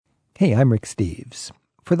Hey, I'm Rick Steves.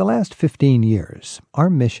 For the last 15 years, our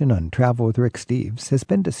mission on Travel with Rick Steves has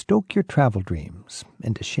been to stoke your travel dreams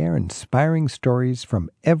and to share inspiring stories from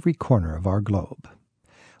every corner of our globe.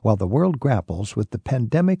 While the world grapples with the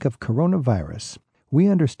pandemic of coronavirus, we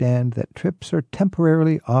understand that trips are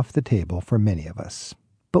temporarily off the table for many of us.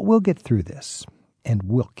 But we'll get through this, and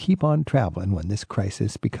we'll keep on traveling when this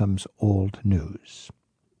crisis becomes old news.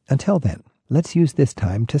 Until then, let's use this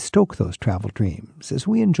time to stoke those travel dreams as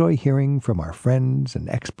we enjoy hearing from our friends and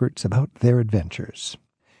experts about their adventures.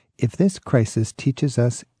 If this crisis teaches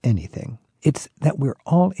us anything, it's that we're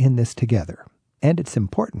all in this together, and it's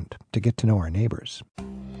important to get to know our neighbors.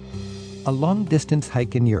 A long-distance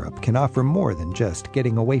hike in Europe can offer more than just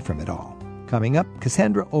getting away from it all. Coming up,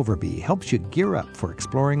 Cassandra Overby helps you gear up for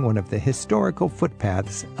exploring one of the historical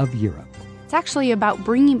footpaths of Europe. It's actually about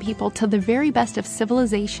bringing people to the very best of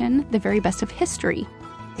civilization, the very best of history.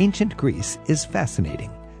 Ancient Greece is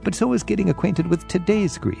fascinating, but so is getting acquainted with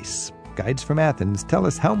today's Greece. Guides from Athens tell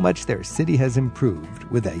us how much their city has improved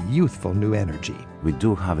with a youthful new energy. We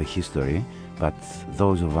do have a history, but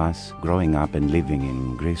those of us growing up and living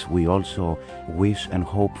in Greece, we also wish and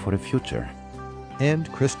hope for a future.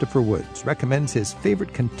 And Christopher Woods recommends his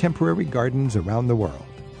favorite contemporary gardens around the world.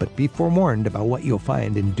 But be forewarned about what you'll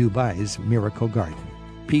find in Dubai's Miracle Garden.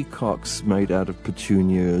 Peacocks made out of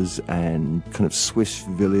petunias and kind of Swiss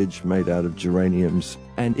village made out of geraniums.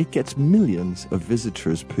 And it gets millions of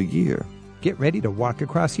visitors per year. Get ready to walk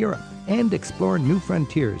across Europe and explore new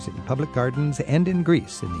frontiers in public gardens and in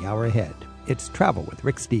Greece in the hour ahead. It's Travel with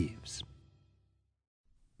Rick Steves.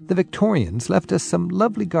 The Victorians left us some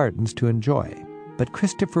lovely gardens to enjoy. But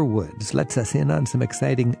Christopher Woods lets us in on some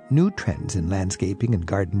exciting new trends in landscaping and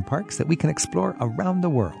garden parks that we can explore around the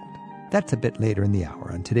world. That's a bit later in the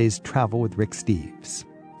hour on today's Travel with Rick Steves.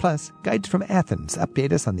 Plus, guides from Athens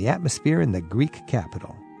update us on the atmosphere in the Greek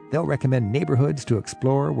capital. They'll recommend neighborhoods to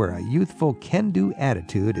explore where a youthful can-do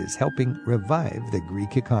attitude is helping revive the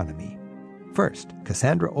Greek economy. First,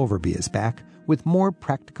 Cassandra Overby is back with more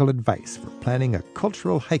practical advice for planning a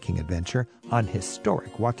cultural hiking adventure on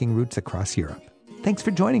historic walking routes across Europe. Thanks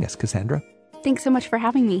for joining us, Cassandra. Thanks so much for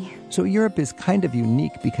having me. So Europe is kind of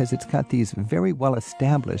unique because it's got these very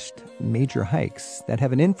well-established major hikes that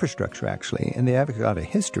have an infrastructure, actually, and they have got a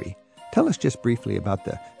history. Tell us just briefly about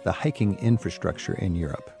the hiking infrastructure in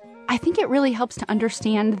Europe. I think it really helps to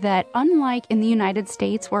understand that unlike in the United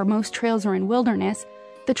States, where most trails are in wilderness,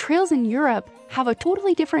 the trails in Europe have a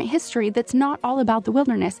totally different history that's not all about the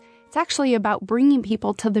wilderness. It's actually about bringing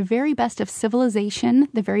people to the very best of civilization,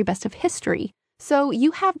 the very best of history. So you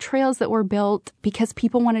have trails that were built because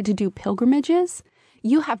people wanted to do pilgrimages.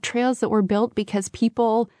 You have trails that were built because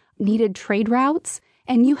people needed trade routes.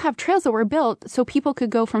 And you have trails that were built so people could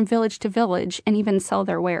go from village to village and even sell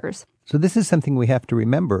their wares. So this is something we have to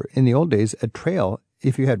remember. In the old days, a trail,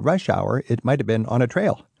 if you had rush hour, it might have been on a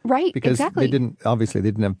trail. Right, because exactly. They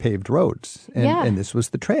didn't have paved roads. And this was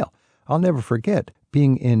the trail. I'll never forget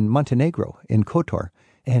being in Montenegro, in Kotor.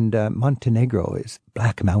 And Montenegro is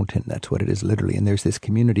Black Mountain. That's what it is, literally. And there's this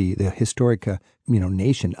community, the historic,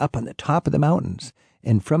 nation up on the top of the mountains.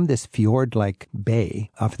 And from this fjord-like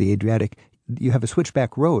bay off the Adriatic, you have a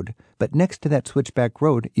switchback road. But next to that switchback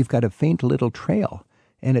road, you've got a faint little trail.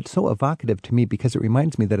 And it's so evocative to me because it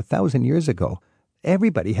reminds me that 1,000 years ago,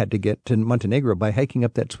 everybody had to get to Montenegro by hiking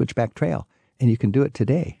up that switchback trail. And you can do it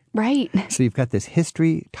today. Right. So you've got this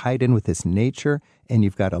history tied in with this nature, and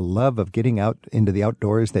you've got a love of getting out into the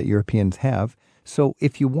outdoors that Europeans have. So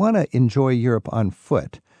if you want to enjoy Europe on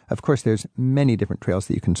foot, of course, there's many different trails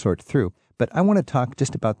that you can sort through. But I want to talk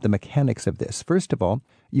just about the mechanics of this. First of all,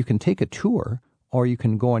 you can take a tour or you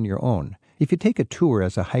can go on your own. If you take a tour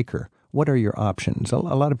as a hiker, what are your options? A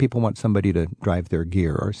lot of people want somebody to drive their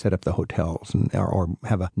gear or set up the hotels or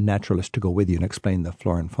have a naturalist to go with you and explain the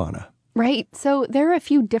flora and fauna. Right. So there are a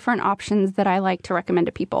few different options that I like to recommend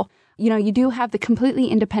to people. You do have the completely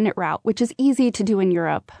independent route, which is easy to do in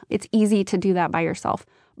Europe. It's easy to do that by yourself.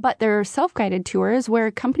 But there are self-guided tours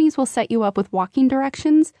where companies will set you up with walking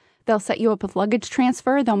directions. They'll set you up with luggage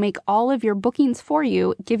transfer. They'll make all of your bookings for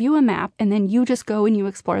you, give you a map, and then you just go and you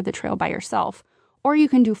explore the trail by yourself. Or you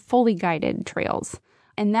can do fully guided trails.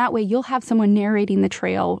 And that way you'll have someone narrating the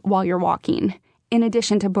trail while you're walking, in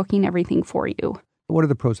addition to booking everything for you. What are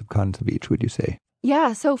the pros and cons of each, would you say?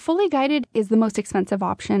 Yeah, so fully guided is the most expensive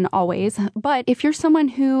option always. But if you're someone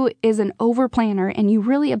who is an over planner and you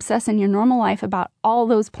really obsess in your normal life about all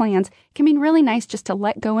those plans, it can be really nice just to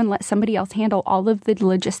let go and let somebody else handle all of the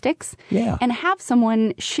logistics. Yeah. And have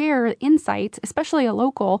someone share insights, especially a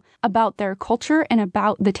local, about their culture and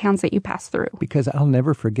about the towns that you pass through. Because I'll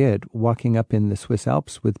never forget walking up in the Swiss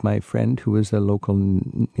Alps with my friend who was a local,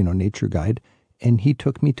 nature guide, and he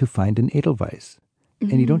took me to find an Edelweiss.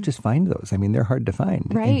 And you don't just find those. I mean, they're hard to find.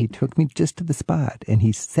 Right. And he took me just to the spot, and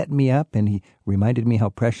he set me up, and he reminded me how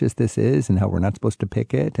precious this is and how we're not supposed to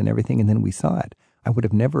pick it and everything, and then we saw it. I would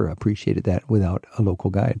have never appreciated that without a local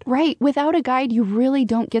guide. Right. Without a guide, you really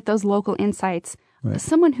don't get those local insights. Right.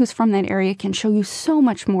 Someone who's from that area can show you so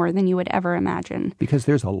much more than you would ever imagine. Because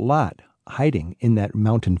there's a lot hiding in that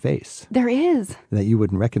mountain face There is. that you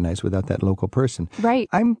wouldn't recognize without that local person. Right.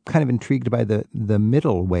 I'm kind of intrigued by the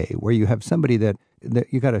middle way where you have somebody that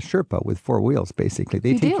you got a Sherpa with 4 wheels, basically.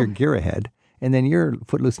 They You take do. your gear ahead, and then you're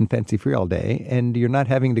footloose and fancy free all day, and you're not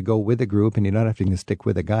having to go with a group, and you're not having to stick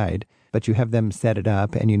with a guide, but you have them set it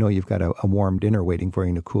up, and you've got a warm dinner waiting for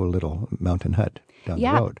you in a cool little mountain hut down the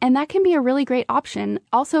road. And that can be a really great option.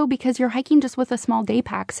 Also, because you're hiking just with a small day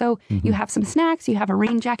pack. So you have some snacks, you have a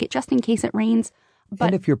rain jacket just in case it rains. But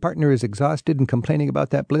And if your partner is exhausted and complaining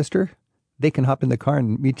about that blister, they can hop in the car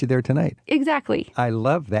and meet you there tonight. exactly. I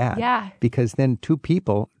love that. Yeah. Because then 2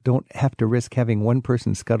 people don't have to risk having one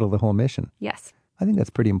person scuttle the whole mission. Yes. I think that's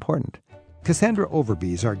pretty important. Cassandra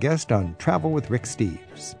Overby is our guest on Travel with Rick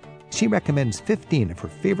Steves. She recommends 15 of her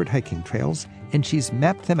favorite hiking trails, and she's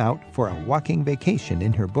mapped them out for a walking vacation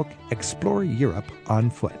in her book, Explore Europe on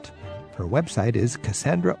Foot. Her website is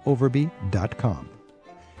CassandraOverby.com.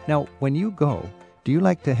 Now, when you go, do you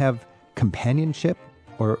like to have companionship,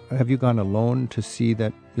 or have you gone alone to see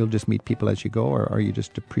that you'll just meet people as you go, or are you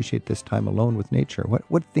just appreciate this time alone with nature?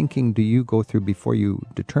 What thinking do you go through before you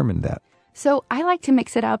determine that? So I like to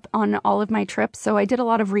mix it up on all of my trips. So I did a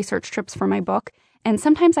lot of research trips for my book, and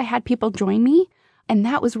sometimes I had people join me, and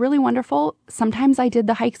that was really wonderful. Sometimes I did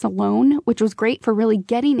the hikes alone, which was great for really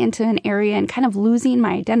getting into an area and kind of losing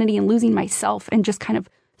my identity and losing myself and just kind of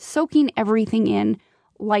soaking everything in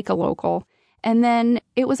like a local. And then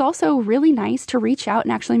it was also really nice to reach out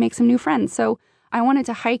and actually make some new friends. So I wanted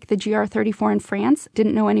to hike the GR34 in France,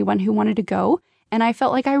 didn't know anyone who wanted to go. And I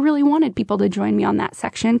felt like I really wanted people to join me on that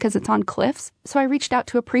section because it's on cliffs. So I reached out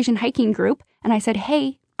to a Parisian hiking group and I said,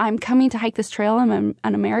 hey, I'm coming to hike this trail. I'm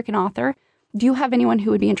an American author. Do you have anyone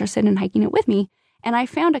who would be interested in hiking it with me? And I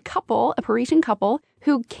found a Parisian couple,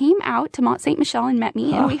 who came out to Mont Saint Michel and met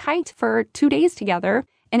me. And we hiked for 2 days together.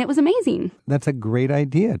 And it was amazing. That's a great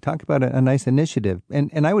idea. Talk about a nice initiative.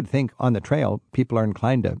 And I would think on the trail, people are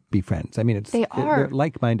inclined to be friends. I mean, they're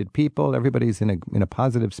like-minded people. Everybody's in a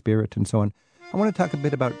positive spirit and so on. I want to talk a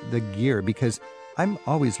bit about the gear because I'm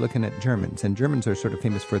always looking at Germans, and Germans are sort of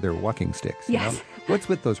famous for their walking sticks. Yes. You know? What's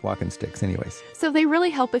with those walking sticks anyways? So they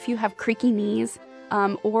really help if you have creaky knees.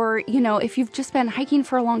 Or, if you've just been hiking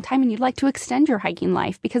for a long time and you'd like to extend your hiking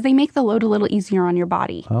life, because they make the load a little easier on your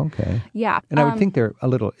body. Okay. Yeah. And I would think it's a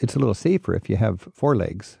little safer if you have 4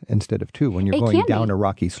 legs instead of 2 when you're going down a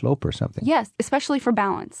rocky slope or something. Yes, especially for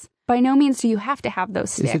balance. By no means do you have to have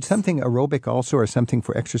those sticks. Is it something aerobic also, or something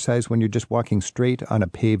for exercise when you're just walking straight on a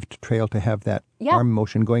paved trail to have that arm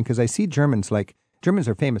motion going? Because I see Germans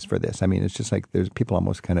are famous for this. I mean, it's just like there's people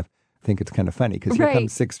almost kind of think it's kind of funny because here come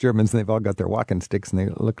 6 Germans and they've all got their walking sticks and they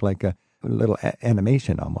look like a little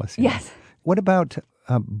animation almost. Yes. What about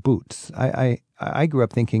boots? I grew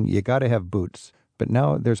up thinking you got to have boots, but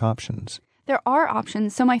now there's options. There are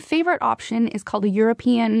options. So my favorite option is called a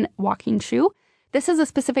European walking shoe. This is a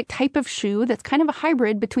specific type of shoe that's kind of a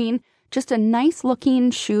hybrid between just a nice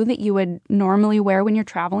looking shoe that you would normally wear when you're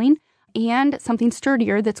traveling and something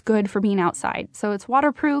sturdier that's good for being outside. So it's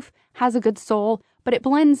waterproof, has a good sole, but it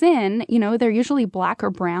blends in. They're usually black or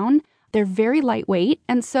brown. They're very lightweight.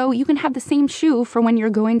 And so you can have the same shoe for when you're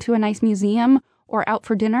going to a nice museum or out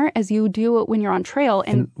for dinner as you do when you're on trail.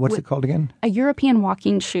 And what's it called again? A European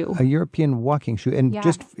walking shoe. A European walking shoe. And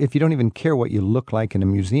just if you don't even care what you look like in a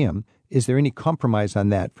museum, is there any compromise on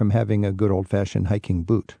that from having a good old-fashioned hiking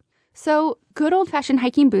boot? So good old-fashioned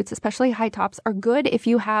hiking boots, especially high tops, are good if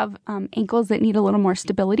you have ankles that need a little more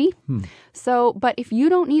stability. But if you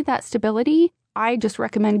don't need that stability, I just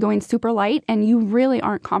recommend going super light, and you really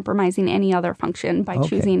aren't compromising any other function by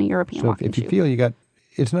choosing a European walking shoe. So if you feel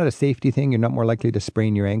it's not a safety thing, you're not more likely to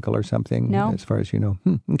sprain your ankle or something, as far as you know.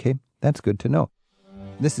 Okay, that's good to know.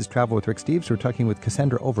 This is Travel with Rick Steves. We're talking with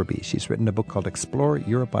Cassandra Overby. She's written a book called Explore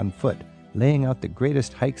Europe on Foot, laying out the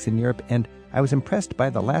greatest hikes in Europe. And I was impressed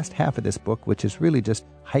by the last half of this book, which is really just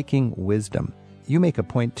hiking wisdom. You make a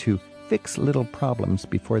point to fix little problems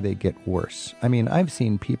before they get worse. I mean, I've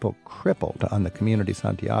seen people crippled on the Camino de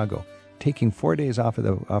Santiago taking 4 days off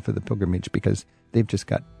of the pilgrimage because they've just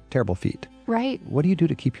got terrible feet. Right. What do you do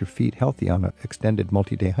to keep your feet healthy on an extended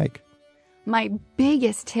multi-day hike? My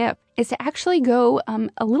biggest tip is to actually go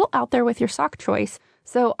a little out there with your sock choice.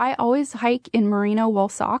 So I always hike in merino wool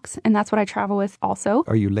socks, and that's what I travel with also.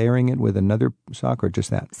 Are you layering it with another sock or just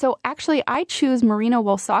that? So actually, I choose merino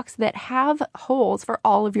wool socks that have holes for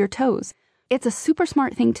all of your toes. It's a super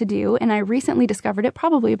smart thing to do, and I recently discovered it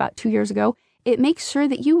probably about 2 years ago. It makes sure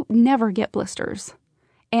that you never get blisters.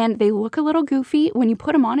 And they look a little goofy. When you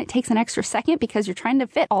put them on, it takes an extra second because you're trying to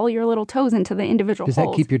fit all your little toes into the individual holes. Does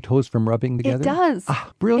that keep your toes from rubbing together? It does.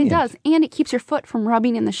 Ah, brilliant. It does. And it keeps your foot from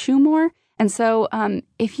rubbing in the shoe more. And so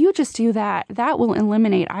if you just do that, that will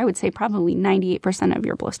eliminate, I would say, probably 98% of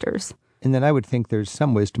your blisters. And then I would think there's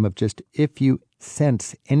some wisdom of just if you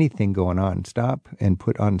sense anything going on, stop and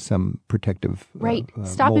put on some protective Right.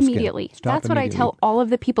 Stop moleskin. immediately. Stop That's what I immediately. tell all of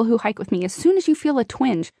the people who hike with me. As soon as you feel a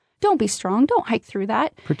twinge, don't be strong. Don't hike through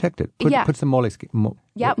that. Protect it. Yeah. Put some moleskin.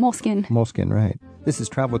 Moleskin. Moleskin, right. This is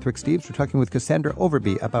Travel with Rick Steves. We're talking with Cassandra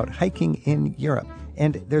Overby about hiking in Europe.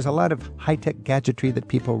 And there's a lot of high-tech gadgetry that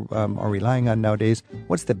people are relying on nowadays.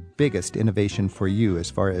 What's the biggest innovation for you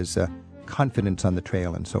as far as confidence on the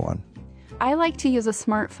trail and so on? I like to use a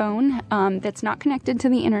smartphone that's not connected to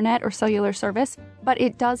the internet or cellular service, but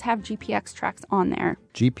it does have GPX tracks on there.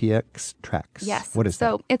 GPX tracks? Yes. What is that?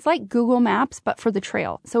 So it's like Google Maps, but for the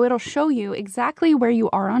trail. So it'll show you exactly where you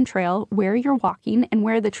are on trail, where you're walking, and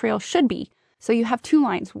where the trail should be. So you have two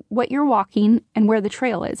lines, what you're walking and where the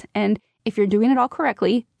trail is. And if you're doing it all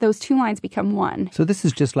correctly, those two lines become one. So this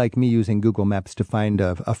is just like me using Google Maps to find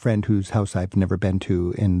a friend whose house I've never been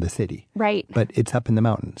to in the city. Right. But it's up in the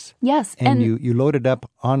mountains. Yes. And you load it up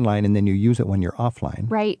online and then you use it when you're offline.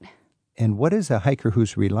 Right. And what does a hiker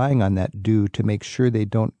who's relying on that do to make sure they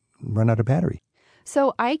don't run out of battery?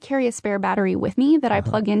 So I carry a spare battery with me that I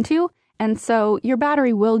plug into. And so your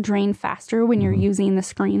battery will drain faster when you're using the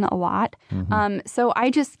screen a lot. So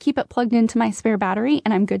I just keep it plugged into my spare battery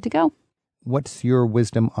and I'm good to go. What's your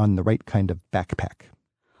wisdom on the right kind of backpack?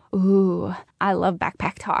 Ooh, I love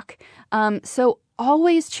backpack talk. So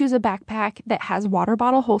always choose a backpack that has water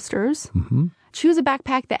bottle holsters. Mm-hmm. Choose a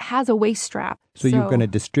backpack that has a waist strap. So you're going to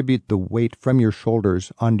distribute the weight from your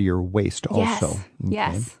shoulders onto your waist Yes, also. Okay.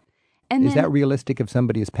 yes. And Is then, that realistic if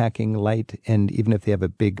somebody is packing light and even if they have a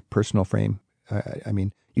big personal frame? I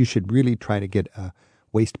mean, you should really try to get a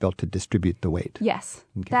waist belt to distribute the weight. Yes,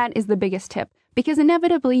 Okay. that is the biggest tip. Because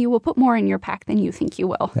inevitably you will put more in your pack than you think you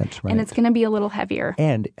will. That's right. And it's going to be a little heavier.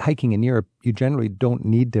 And hiking in Europe, you generally don't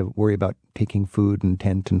need to worry about taking food and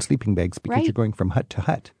tent and sleeping bags because Right. you're going from hut to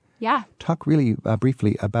hut. Yeah. Talk really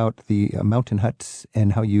briefly about the mountain huts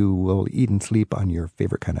and how you will eat and sleep on your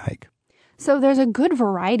favorite kind of hike. So there's a good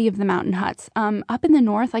variety of the mountain huts. Up in the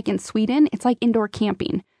north, like in Sweden, it's like indoor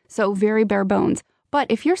camping. So very bare bones. But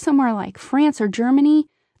if you're somewhere like France or Germany,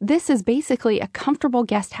 this is basically a comfortable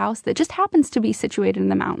guest house that just happens to be situated in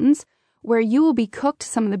the mountains where you will be cooked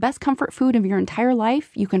some of the best comfort food of your entire life.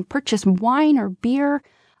 You can purchase wine or beer.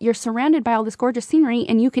 You're surrounded by all this gorgeous scenery,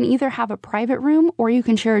 and you can either have a private room or you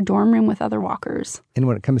can share a dorm room with other walkers. And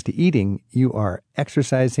when it comes to eating, you are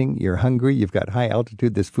exercising, you're hungry, you've got high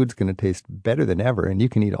altitude, this food's going to taste better than ever, and you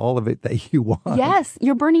can eat all of it that you want. Yes,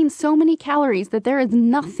 you're burning so many calories that there is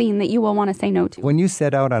nothing that you will want to say no to. When you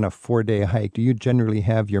set out on a 4-day hike, do you generally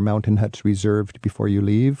have your mountain huts reserved before you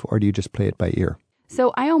leave, or do you just play it by ear?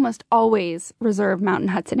 So I almost always reserve mountain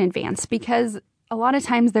huts in advance because a lot of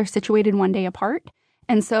times they're situated one day apart.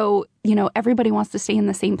 And so, everybody wants to stay in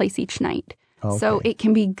the same place each night. Okay. So it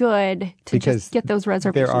can be good to Because just get those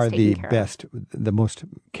reservations there are the taken care of. best, the most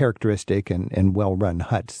characteristic and well-run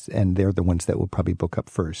huts, and they're the ones that will probably book up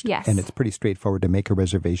first. Yes. And it's pretty straightforward to make a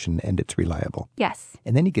reservation, and it's reliable. Yes.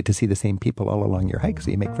 And then you get to see the same people all along your hike,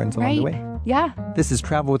 so you make friends along the way. Yeah. This is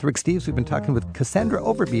Travel with Rick Steves. We've been talking with Cassandra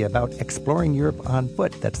Overby about exploring Europe on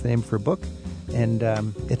foot. That's the name of her book, and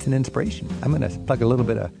it's an inspiration. I'm going to plug a little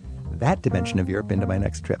bit of that dimension of Europe into my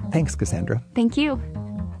next trip. Thanks, Cassandra. Thank you.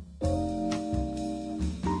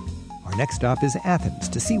 Our next stop is Athens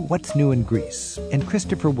to see what's new in Greece. And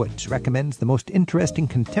Christopher Woods recommends the most interesting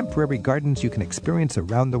contemporary gardens you can experience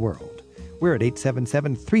around the world. We're at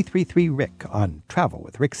 877-333-RICK on Travel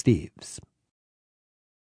with Rick Steves.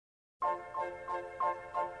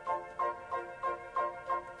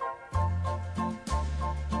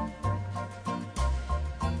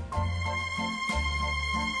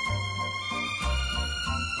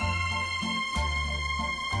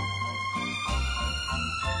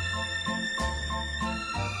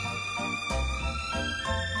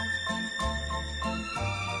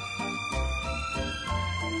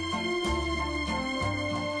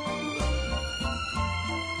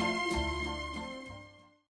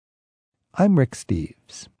 I'm Rick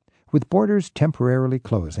Steves. With borders temporarily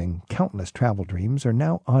closing, countless travel dreams are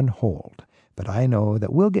now on hold. But I know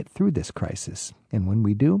that we'll get through this crisis, and when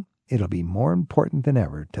we do, it'll be more important than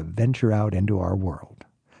ever to venture out into our world.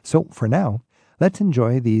 So for now, let's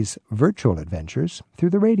enjoy these virtual adventures through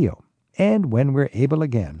the radio. And when we're able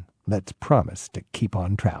again, let's promise to keep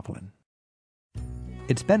on traveling.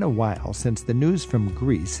 It's been a while since the news from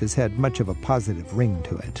Greece has had much of a positive ring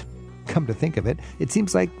to it. Come to think of it, it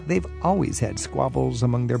seems like they've always had squabbles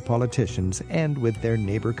among their politicians and with their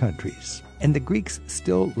neighbor countries. And the Greeks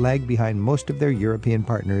still lag behind most of their European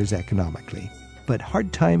partners economically. But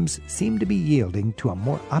hard times seem to be yielding to a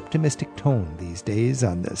more optimistic tone these days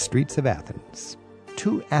on the streets of Athens.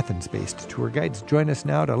 Two Athens-based tour guides join us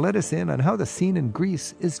now to let us in on how the scene in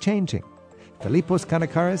Greece is changing. Philippos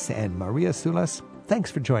Kanakaris and Maria Soulas,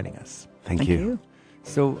 thanks for joining us. Thank you.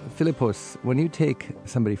 So, Philippos, when you take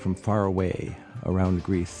somebody from far away around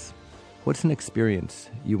Greece, what's an experience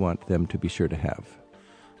you want them to be sure to have?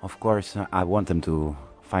 Of course, I want them to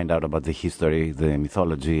find out about the history, the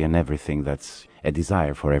mythology, and everything that's a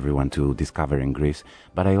desire for everyone to discover in Greece.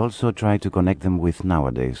 But I also try to connect them with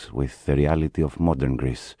nowadays, with the reality of modern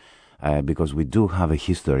Greece. Because we do have a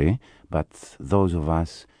history, but those of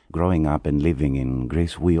us growing up and living in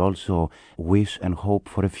Greece, we also wish and hope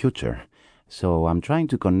for a future. So I'm trying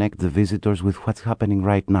to connect the visitors with what's happening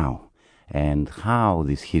right now and how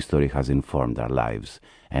this history has informed our lives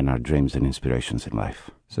and our dreams and inspirations in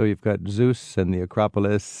life. So you've got Zeus and the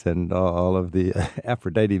Acropolis and all of the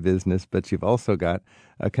Aphrodite business, but you've also got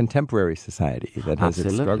a contemporary society that has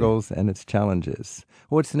its struggles and its challenges.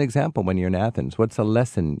 What's an example when you're in Athens? What's a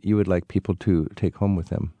lesson you would like people to take home with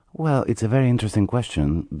them? Well, it's a very interesting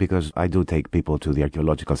question because I do take people to the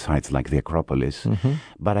archaeological sites like the Acropolis,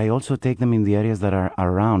 but I also take them in the areas that are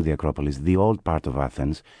around the Acropolis, the old part of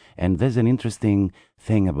Athens. And there's an interesting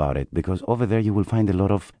thing about it because over there you will find a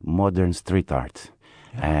lot of modern street art.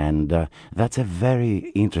 Yeah. And that's a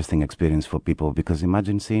very interesting experience for people because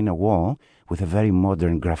imagine seeing a wall with a very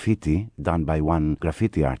modern graffiti done by one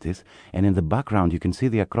graffiti artist, and in the background you can see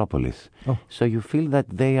the Acropolis. Oh. So you feel that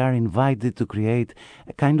they are invited to create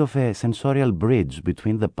a kind of a sensorial bridge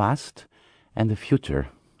between the past and the future.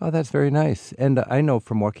 Oh, that's very nice. And I know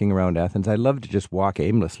from walking around Athens, I love to just walk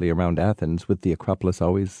aimlessly around Athens with the Acropolis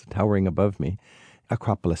always towering above me.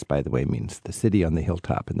 Acropolis, by the way, means the city on the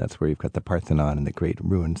hilltop, and that's where you've got the Parthenon and the great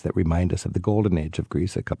ruins that remind us of the golden age of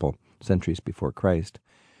Greece a couple centuries before Christ.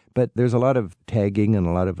 But there's a lot of tagging and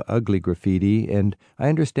a lot of ugly graffiti, and I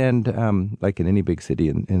understand, like in any big city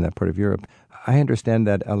in that part of Europe, I understand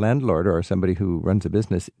that a landlord or somebody who runs a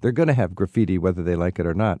business, they're going to have graffiti whether they like it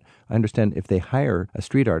or not. I understand if they hire a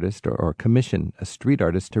street artist or commission a street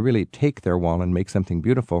artist to really take their wall and make something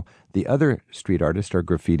beautiful, the other street artist or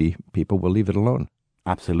graffiti people will leave it alone.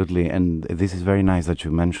 Absolutely, and this is very nice that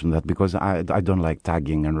you mentioned that because I don't like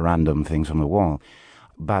tagging and random things on the wall.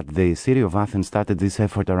 But the city of Athens started this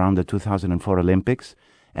effort around the 2004 Olympics,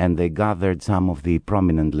 and they gathered some of the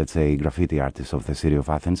prominent, let's say, graffiti artists of the city of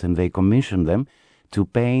Athens, and they commissioned them to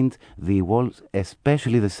paint the walls,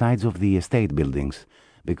 especially the sides of the estate buildings.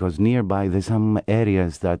 Because nearby there's some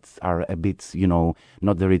areas that are a bit,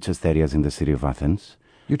 not the richest areas in the city of Athens.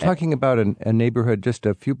 You're talking about a neighborhood just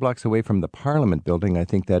a few blocks away from the Parliament building, I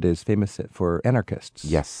think that is famous for anarchists.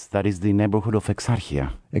 Yes, that is the neighborhood of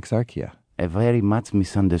Exarchia. Exarchia. A very much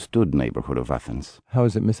misunderstood neighborhood of Athens. How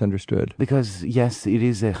is it misunderstood? Because, yes, it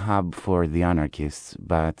is a hub for the anarchists,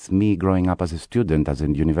 but me growing up as a student, as a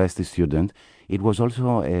university student, it was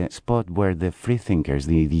also a spot where the free thinkers,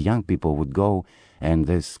 the young people would go, and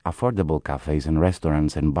there's affordable cafes and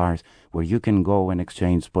restaurants and bars where you can go and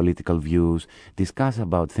exchange political views, discuss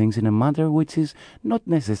about things in a manner which is not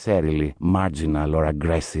necessarily marginal or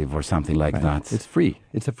aggressive or something like that. It's free.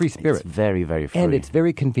 It's a free spirit. It's very, very free. And it's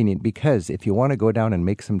very convenient because if you want to go down and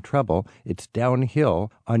make some trouble, it's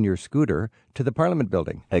downhill on your scooter to the Parliament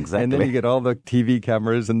building. Exactly. And then you get all the TV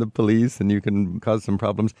cameras and the police and you can cause some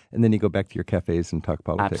problems and then you go back to your cafes and talk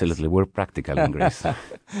politics. Absolutely. We're practical in Greece.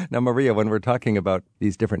 Now, Maria, when we're talking about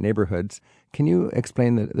these different neighborhoods, can you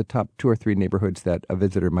explain the top 2 or 3 neighborhoods that a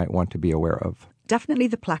visitor might want to be aware of? Definitely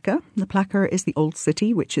the Plaka. The Plaka is the old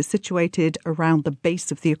city, which is situated around the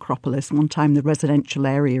base of the Acropolis, one time the residential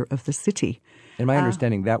area of the city. In my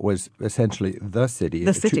understanding, that was essentially the city.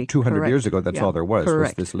 The city, 200 correct. years ago, that's all there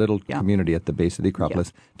was this little community at the base of the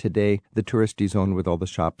Acropolis. Yeah. Today, the touristy zone with all the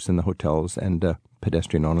shops and the hotels and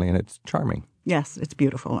pedestrian only, and it's charming. Yes, it's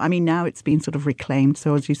beautiful. I mean, now it's been sort of reclaimed.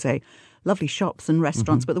 So as you say, lovely shops and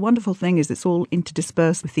restaurants. But the wonderful thing is it's all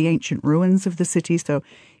interdispersed with the ancient ruins of the city. So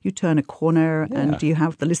you turn a corner and you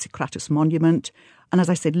have the Lysikratos monument. And as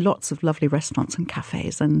I said, lots of lovely restaurants and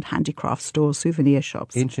cafes and handicraft stores, souvenir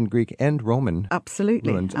shops. Ancient Greek and Roman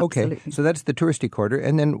Absolutely. ruins. Absolutely. Okay, so that's the touristy quarter.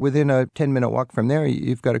 And then within a 10-minute walk from there,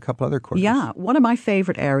 you've got a couple other quarters. Yeah, one of my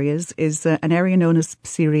favourite areas is an area known as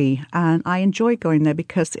Psiri. And I enjoy going there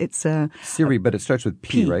because it's Psiri, but it starts with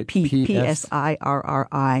P, right?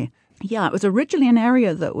 P-S-I-R-R-I. Yeah, it was originally an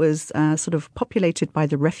area that was sort of populated by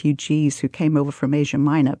the refugees who came over from Asia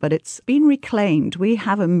Minor, but it's been reclaimed. We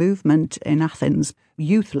have a movement in Athens,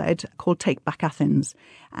 youth-led, called Take Back Athens.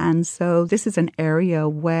 And so this is an area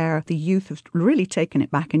where the youth have really taken it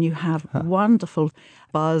back, and you have wonderful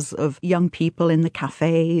buzz of young people in the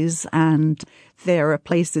cafes, and there are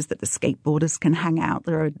places that the skateboarders can hang out.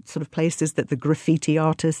 There are sort of places that the graffiti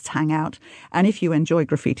artists hang out. And if you enjoy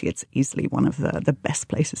graffiti, it's easily one of the best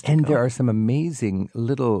places to go. And there are some amazing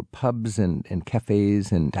little pubs and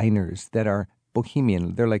cafes and diners that are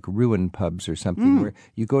bohemian. They're like ruin pubs or something where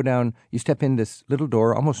you go down, you step in this little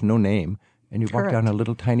door, almost no name, and you walk down a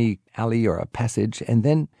little tiny alley or a passage, and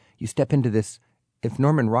then you step into this. If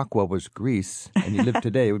Norman Rockwell was Greece and you lived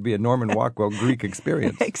today, it would be a Norman Rockwell Greek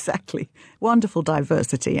experience. Exactly. Wonderful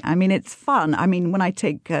diversity. I mean, it's fun. I mean, when I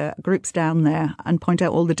take groups down there and point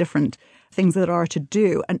out all the different things that are to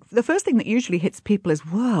do, and the first thing that usually hits people is,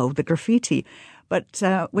 whoa, the graffiti. But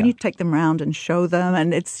when you take them around and show them,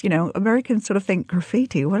 and it's, Americans sort of think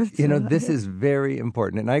graffiti. What is this is very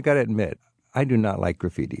important. And I got to admit, I do not like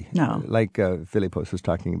graffiti. No. Like Philippos was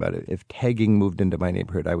talking about it. If tagging moved into my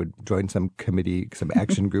neighborhood, I would join some committee, some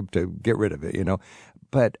action group to get rid of it,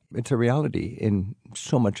 But it's a reality in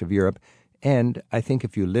so much of Europe. And I think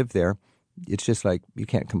if you live there, it's just like you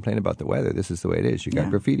can't complain about the weather. This is the way it is. You got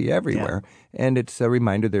graffiti everywhere. Yeah. And it's a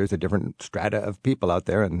reminder there's a different strata of people out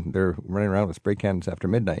there, and they're running around with spray cans after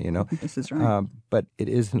midnight, This is right. But it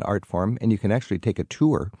is an art form, and you can actually take a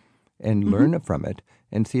tour and learn from it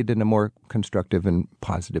and see it in a more constructive and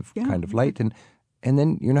positive kind of light. And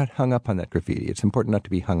then you're not hung up on that graffiti. It's important not to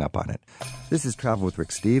be hung up on it. This is Travel with Rick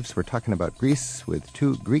Steves. We're talking about Greece with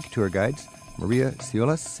two Greek tour guides, Maria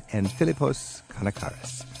Siolas and Philippos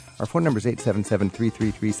Kanakaris. Our phone number is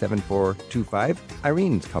 877-333-7425.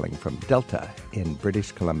 Irene's calling from Delta in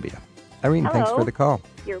British Columbia. Irene, Hello. Thanks for the call.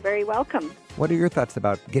 You're very welcome. What are your thoughts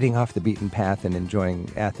about getting off the beaten path and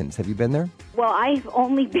enjoying Athens? Have you been there? Well, I've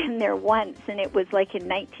only been there once, and it was like in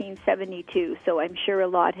 1972, so I'm sure a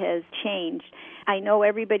lot has changed. I know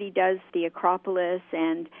everybody does the Acropolis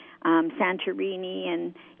and Santorini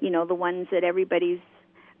and, the ones that everybody's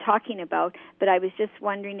talking about, but I was just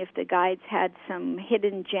wondering if the guides had some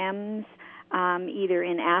hidden gems either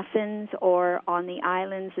in Athens or on the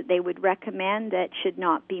islands that they would recommend that should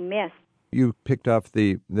not be missed. You picked off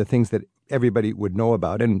the things that everybody would know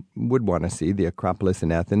about and would want to see, the Acropolis in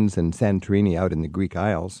Athens and Santorini out in the Greek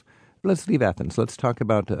Isles. Let's leave Athens. Let's talk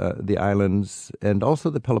about the islands and also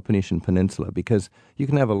the Peloponnesian Peninsula, because you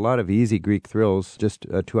can have a lot of easy Greek thrills just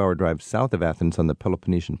a 2-hour drive south of Athens on the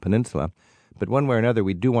Peloponnesian Peninsula. But one way or another,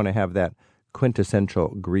 we do want to have that quintessential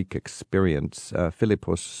Greek experience.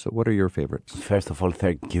 Philippos, what are your favorites? First of all,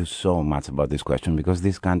 thank you so much about this question, because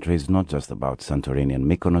this country is not just about Santorini and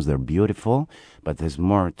Mykonos. They're beautiful, but there's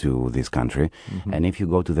more to this country. Mm-hmm. And if you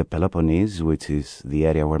go to the Peloponnese, which is the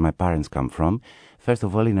area where my parents come from, first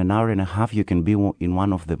of all, in an hour and a half, you can be in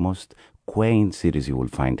one of the most quaint cities you will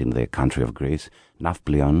find in the country of Greece,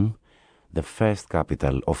 Nafplion, the first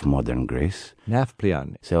capital of modern Greece.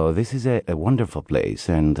 Nafplion. So this is a wonderful place,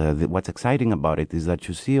 and what's exciting about it is that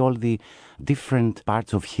you see all the different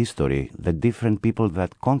parts of history, the different people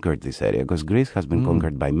that conquered this area, because Greece has been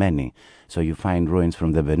conquered by many. So you find ruins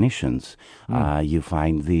from the Venetians, you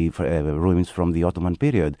find the ruins from the Ottoman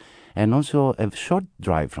period, and also a short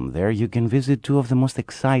drive from there, you can visit two of the most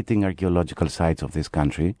exciting archaeological sites of this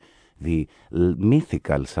country, the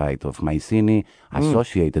mythical site of Mycenae,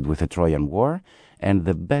 associated with the Trojan War, and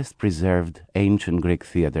the best preserved ancient Greek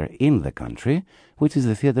theater in the country, which is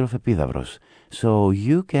the Theater of Epidavros. So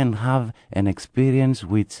you can have an experience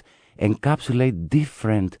which encapsulates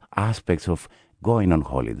different aspects of going on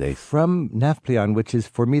holiday. From Nafplion, which is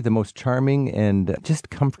for me the most charming and just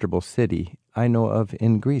comfortable city I know of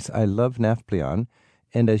in Greece. I love Nafplion,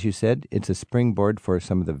 and as you said, it's a springboard for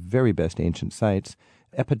some of the very best ancient sites.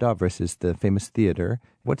 Epidavros is the famous theater.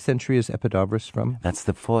 What century is Epidavros from? That's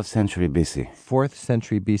the 4th century BC. 4th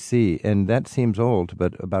century BC, and that seems old,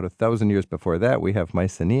 but about 1,000 years before that, we have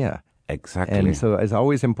Mycenae. Exactly. And so it's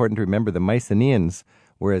always important to remember the Mycenaeans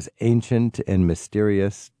were as ancient and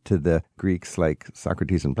mysterious to the Greeks like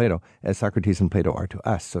Socrates and Plato as Socrates and Plato are to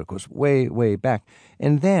us. So it goes way, way back.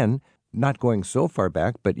 And then not going so far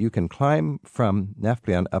back, but you can climb from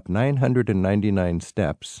Nafplion up 999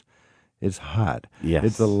 steps. It's hot. Yes.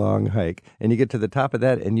 It's a long hike. And you get to the top of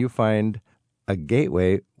that and you find a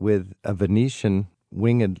gateway with a Venetian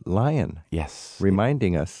winged lion. Yes.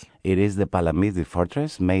 Reminding us. It is the Palamidi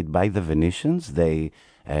fortress made by the Venetians. They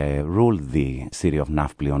ruled the city of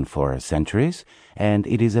Nafplion for centuries. And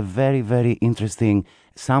it is a very, very interesting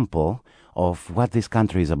sample of what this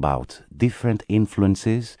country is about. Different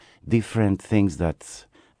influences, different things that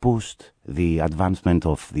pushed the advancement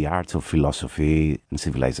of the arts, of philosophy and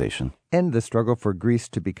civilization. And the struggle for Greece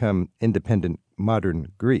to become independent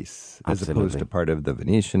modern Greece, as opposed to part of the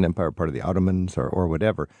Venetian Empire, part of the Ottomans or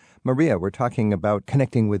whatever. Maria, we're talking about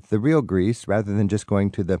connecting with the real Greece rather than just going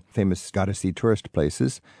to the famous gotta-see tourist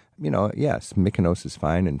places. Yes, Mykonos is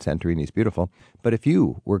fine and Santorini is beautiful, but if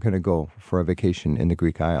you were going to go for a vacation in the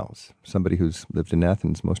Greek Isles, somebody who's lived in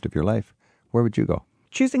Athens most of your life, where would you go?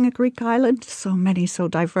 Choosing a Greek island, so many, so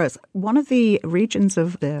diverse. One of the regions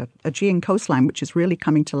of the Aegean coastline, which is really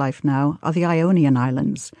coming to life now, are the Ionian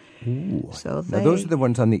Islands. Ooh. Now those are the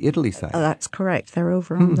ones on the Italy side. That's correct. They're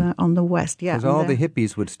over on the west. Yeah, because all the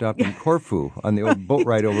hippies would stop in Corfu on the old boat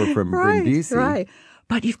ride over from Brindisi. Right.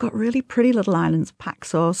 But you've got really pretty little islands,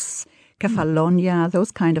 Paxos, Kefalonia,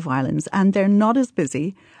 those kind of islands, and they're not as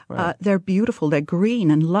busy. Right. They're beautiful. They're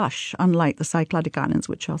green and lush, unlike the Cycladic Islands,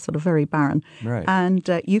 which are sort of very barren. Right. And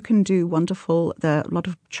you can do a lot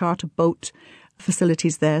of charter boat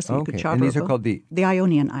facilities there. So you could charter. And these are called the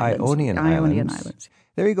Ionian Islands. Ionian Islands.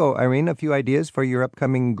 There you go, Irene. A few ideas for your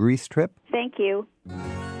upcoming Greece trip? Thank you.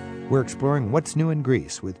 We're exploring what's new in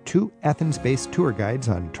Greece with 2 Athens-based tour guides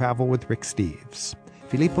on Travel with Rick Steves.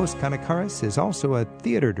 Philippos Kanakaris is also a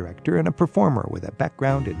theater director and a performer with a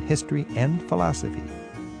background in history and philosophy.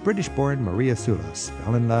 British-born Maria Soulos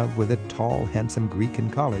fell in love with a tall, handsome Greek in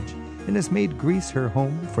college and has made Greece her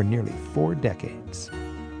home for nearly 4 decades.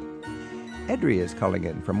 Edri is calling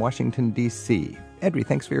in from Washington, D.C. Edri,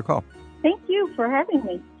 thanks for your call. Thank you for having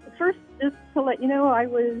me. First, just to let you know, I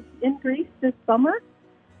was in Greece this summer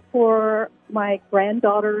for my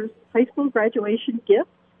granddaughter's high school graduation gift.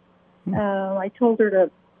 I told her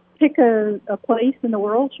to pick a place in the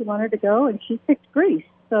world she wanted to go, and she picked Greece.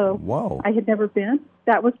 So Whoa. I had never been.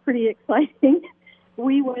 That was pretty exciting.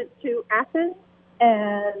 We went to Athens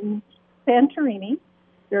and Santorini,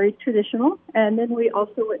 very traditional, and then we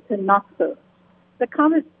also went to Naxos. The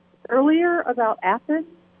comment earlier about Athens,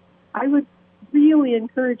 I would really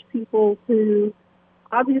encourage people to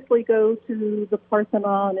obviously go to the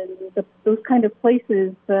Parthenon and those kind of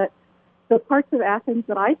places, but the parts of Athens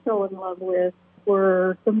that I fell in love with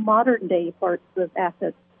were the modern-day parts of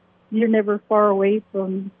Athens. You're never far away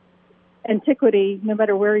from antiquity, no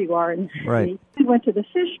matter where you are in the city. Right. We went to the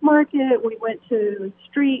fish market. We went to the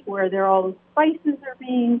street where all the spices are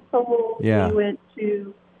being sold. Yeah. We went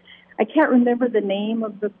to, I can't remember the name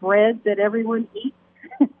of the bread that everyone eats.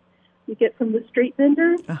 You get from the street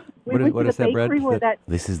vendors. What is that bread?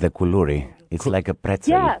 This is the kuluri. It's like a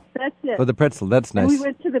pretzel. Yes, that's it. Oh, the pretzel. That's nice. And we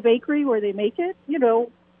went to the bakery where they make it.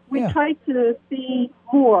 We tried to see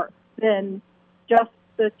more than just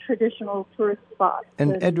the traditional tourist spots.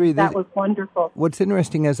 And Edri, that was wonderful. What's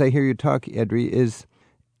interesting as I hear you talk, Edri, is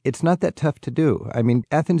it's not that tough to do. I mean,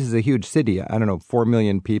 Athens is a huge city. 4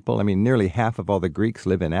 million people. I mean, nearly half of all the Greeks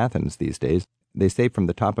live in Athens these days. They say from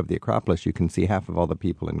the top of the Acropolis you can see half of all the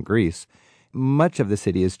people in Greece. Much of the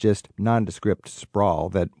city is just nondescript sprawl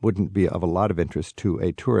that wouldn't be of a lot of interest to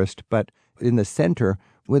a tourist. But in the center,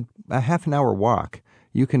 with a half an hour walk,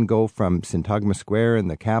 you can go from Syntagma Square in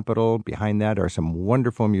the capital. Behind that are some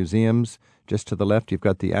wonderful museums. Just to the left, you've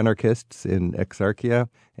got the anarchists in Exarchia.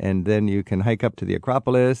 And then you can hike up to the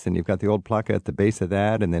Acropolis, and you've got the old placa at the base of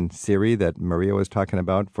that, and then Syri that Maria was talking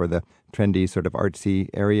about for the trendy sort of artsy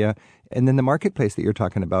area. And then the marketplace that you're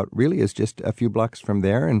talking about really is just a few blocks from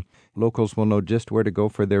there, and locals will know just where to go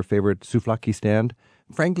for their favorite souvlaki stand.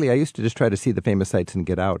 Frankly, I used to just try to see the famous sites and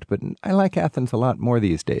get out, but I like Athens a lot more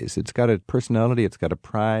these days. It's got a personality, it's got a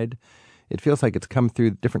pride. It feels like it's come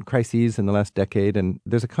through different crises in the last decade, and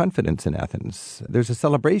there's a confidence in Athens. There's a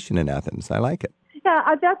celebration in Athens. I like it.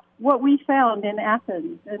 Yeah, that's what we found in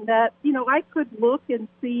Athens, and that, I could look and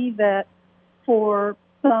see that for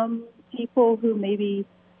some people who maybe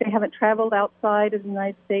they haven't traveled outside of the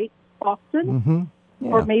United States often,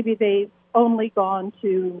 or maybe they've only gone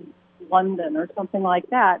to London or something like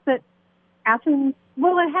that. But Athens,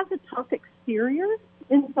 it has a tough exterior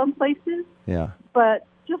in some places, but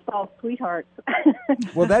just all sweethearts.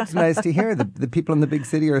 Well, that's nice to hear. The people in the big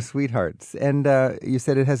city are sweethearts. And you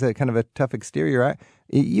said it has a kind of a tough exterior.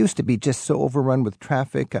 It used to be just so overrun with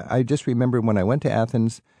traffic. I just remember when I went to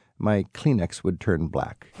Athens, my Kleenex would turn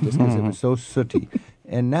black just because it was so sooty.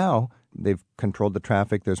 And now they've controlled the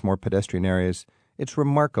traffic. There's more pedestrian areas. It's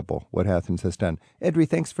remarkable what Athens has done. Edri,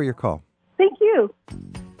 thanks for your call. Thank you.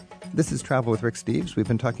 This is Travel with Rick Steves. We've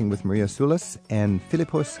been talking with Maria Soulas and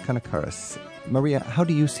Philippos Kanakaris. Maria, how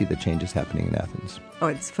do you see the changes happening in Athens? Oh,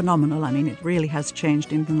 it's phenomenal. I mean, it really has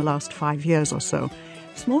changed in the last 5 years or so.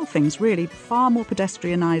 Small things, really. Far more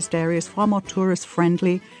pedestrianised areas, far more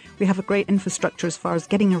tourist-friendly. We have a great infrastructure as far as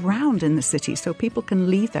getting around in the city, so people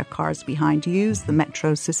can leave their cars behind, use the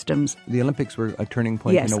metro systems. The Olympics were a turning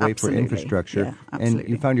point in a way for infrastructure. Yeah, absolutely. And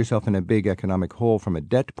you found yourself in a big economic hole from a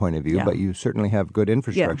debt point of view, but you certainly have good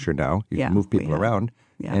infrastructure now. You can move people around.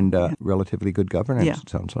 And relatively good governance, it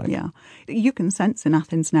sounds like. Yeah. You can sense in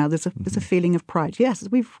Athens now there's a feeling of pride. Yes,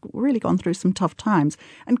 we've really gone through some tough times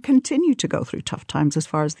and continue to go through tough times as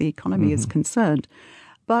far as the economy is concerned.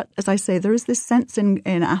 But as I say, there is this sense in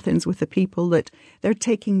Athens with the people that they're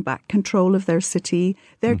taking back control of their city.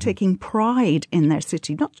 They're taking pride in their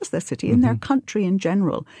city, not just their city, in their country in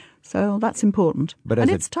general. So that's important.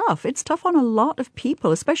 And it's tough. It's tough on a lot of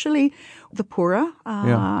people, especially the poorer.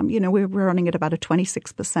 You know, we're running at about a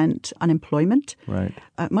 26% unemployment. Right.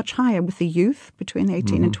 Much higher with the youth between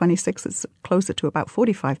 18 and 26. It's closer to about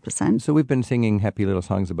 45%. So we've been singing happy little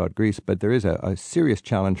songs about Greece, but there is a serious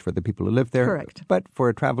challenge for the people who live there. Correct. But for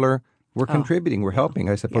a traveler, we're contributing. We're helping.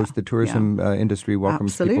 I suppose the tourism industry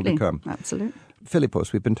welcomes people to come. Absolutely.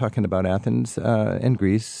 Philippos, we've been talking about Athens and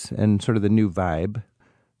Greece and sort of the new vibe.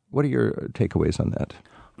 What are your takeaways on that?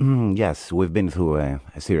 Yes, we've been through a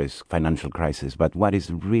serious financial crisis, but what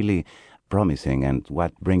is really promising and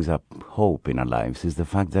what brings up hope in our lives is the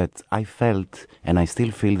fact that I felt, and I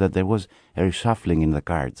still feel, that there was a reshuffling in the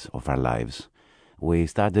cards of our lives. We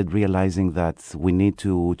started realizing that we need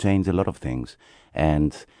to change a lot of things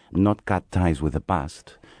and not cut ties with the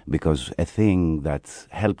past, because a thing that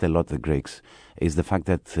helped a lot the Greeks is the fact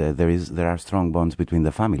that there are strong bonds between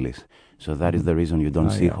the families. So that is the reason you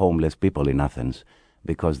don't see homeless people in Athens,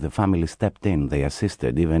 because the family stepped in, they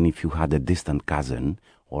assisted, even if you had a distant cousin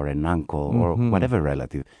or an uncle or whatever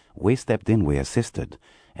relative. We stepped in, we assisted.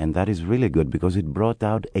 And that is really good because it brought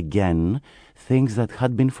out again things that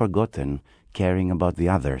had been forgotten, caring about the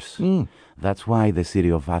others. That's why the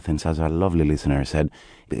city of Athens, as our lovely listener said,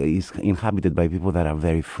 is inhabited by people that are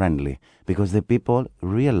very friendly, because the people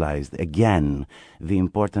realized again the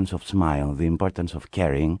importance of smile, the importance of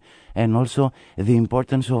caring, and also the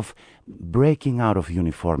importance of breaking out of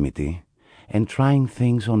uniformity and trying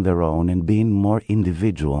things on their own and being more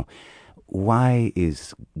individual. Why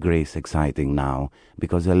is Greece exciting now?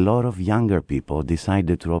 Because a lot of younger people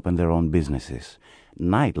decided to open their own businesses.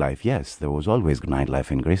 Nightlife, yes, there was always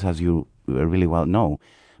nightlife in Greece, as you really well know.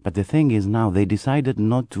 But the thing is now they decided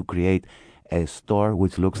not to create a store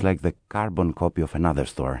which looks like the carbon copy of another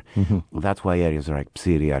store. That's why areas like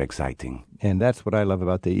Psyri are exciting. And that's what I love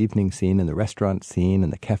about the evening scene and the restaurant scene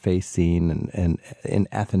and the cafe scene. And in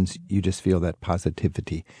Athens, you just feel that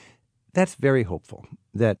positivity. That's very hopeful,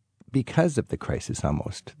 that because of the crisis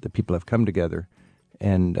almost, the people have come together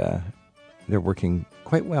and they're working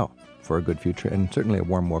quite well for a good future, and certainly a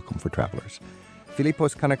warm welcome for travelers.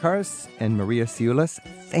 Philippos Kanakaris and Maria Soulas,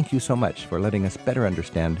 thank you so much for letting us better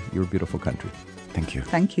understand your beautiful country. Thank you.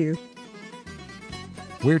 Thank you.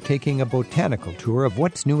 We're taking a botanical tour of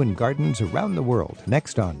what's new in gardens around the world,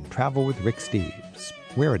 next on Travel with Rick Steves.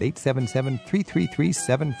 We're at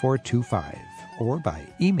 877-333-7425, or by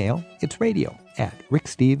email, it's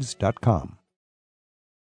radio@ricksteves.com.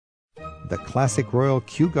 The classic Royal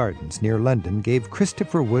Kew Gardens near London gave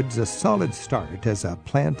Christopher Woods a solid start as a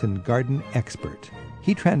plant and garden expert.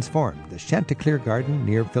 He transformed the Chanticleer Garden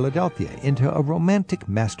near Philadelphia into a romantic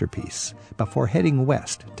masterpiece before heading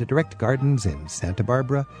west to direct gardens in Santa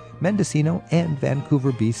Barbara, Mendocino, and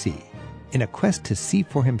Vancouver, BC. In a quest to see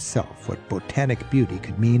for himself what botanic beauty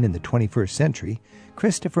could mean in the 21st century,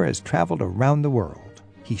 Christopher has traveled around the world.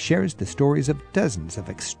 He shares the stories of dozens of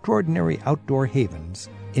extraordinary outdoor havens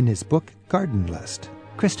in his book, Garden List.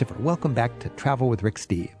 Christopher, welcome back to Travel with Rick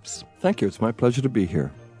Steves. Thank you. It's my pleasure to be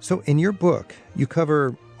here. So in your book, you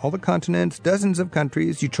cover all the continents, dozens of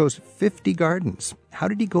countries. You chose 50 gardens. How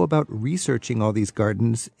did you go about researching all these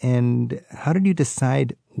gardens, and how did you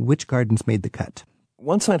decide which gardens made the cut?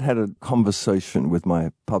 Once I'd had a conversation with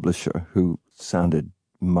my publisher, who sounded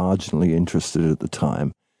marginally interested at the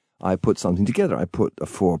time, I put something together. I put a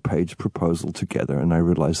 4-page proposal together, and I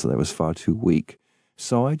realized that was far too weak.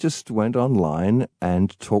 So I just went online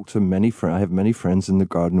and talked to many friends. I have many friends in the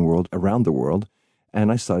garden world, around the world,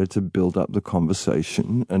 and I started to build up the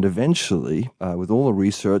conversation. And eventually, with all the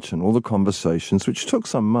research and all the conversations, which took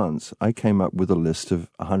some months, I came up with a list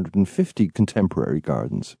of 150 contemporary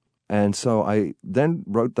gardens. And so I then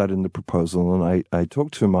wrote that in the proposal, and I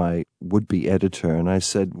talked to my would-be editor, and I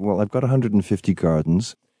said, well, I've got 150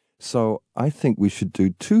 gardens, so I think we should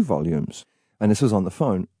do 2 volumes. And this was on the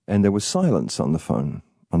phone, and there was silence on the phone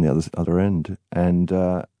on the other end. And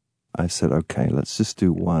I said, okay, let's just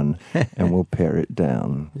do 1, and we'll pare it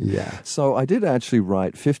down. Yeah. So I did actually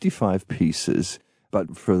write 55 pieces,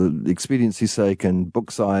 but for the expediency's sake and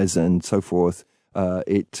book size and so forth,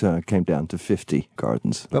 it came down to 50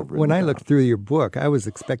 gardens. But when I looked through your book, I was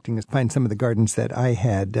expecting to find some of the gardens that I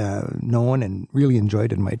had known and really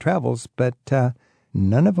enjoyed in my travels, but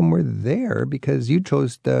none of them were there because you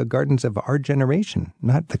chose the gardens of our generation,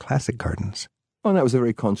 not the classic gardens. Oh, and that was a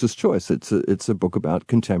very conscious choice. It's a book about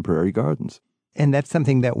contemporary gardens. And that's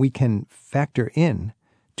something that we can factor in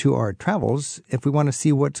to our travels if we want to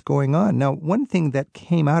see what's going on. Now, one thing that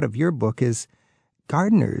came out of your book is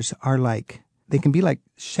gardeners are they can be like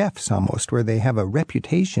chefs almost, where they have a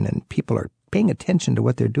reputation and people are paying attention to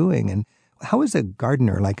what they're doing. And how is a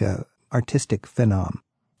gardener like a artistic phenom?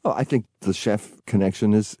 Well, I think the chef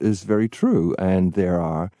connection is very true. And there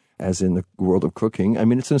are, as in the world of cooking, I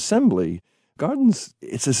mean, it's an assembly. Gardens,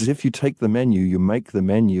 it's as if you take the menu, you make the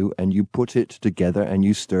menu, and you put it together, and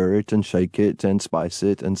you stir it and shake it and spice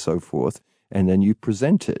it and so forth. And then you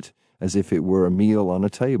present it as if it were a meal on a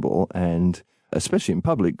table, and especially in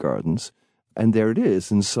public gardens. And there it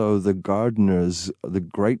is. And so the gardeners, the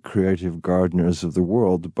great creative gardeners of the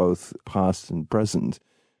world, both past and present,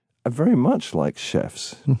 are very much like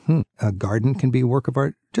chefs. Mm-hmm. A garden can be a work of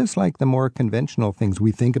art, just like the more conventional things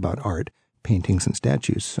we think about art. Paintings and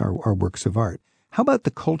statues are works of art. How about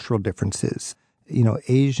the cultural differences?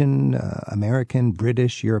 Asian, American,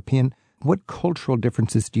 British, European. What cultural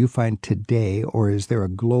differences do you find today, or is there a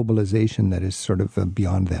globalization that is sort of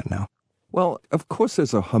beyond that now? Well, of course,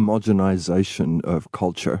 there's a homogenization of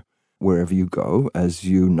culture wherever you go. As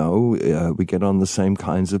you know, we get on the same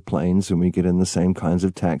kinds of planes and we get in the same kinds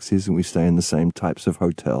of taxis and we stay in the same types of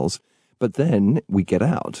hotels. But then we get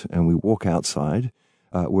out and we walk outside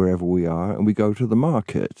wherever we are and we go to the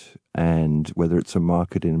market. And whether it's a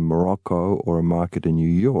market in Morocco or a market in New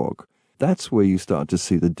York, that's where you start to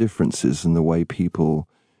see the differences in the way people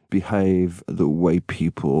behave, the way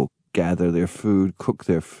people gather their food, cook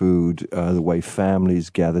their food, the way families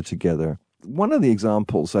gather together. One of the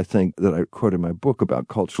examples, I think, that I quote in my book about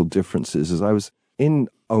cultural differences is I was in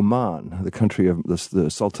Oman, the country of the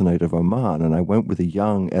Sultanate of Oman, and I went with a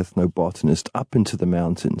young ethnobotanist up into the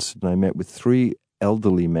mountains, and I met with 3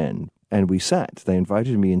 elderly men, and we sat. They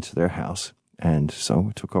invited me into their house, and so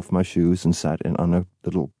I took off my shoes and sat on a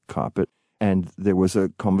little carpet, and there was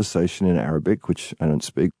a conversation in Arabic, which I don't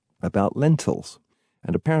speak, about lentils.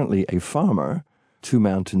 And apparently a farmer 2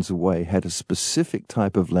 mountains away had a specific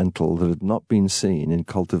type of lentil that had not been seen in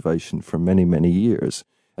cultivation for many, many years.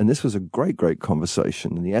 And this was a great, great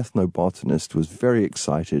conversation. And the ethnobotanist was very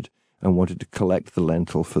excited and wanted to collect the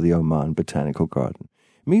lentil for the Oman Botanical Garden.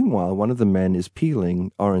 Meanwhile, one of the men is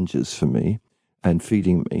peeling oranges for me and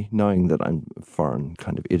feeding me, knowing that I'm a foreign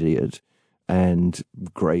kind of idiot, and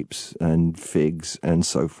grapes and figs and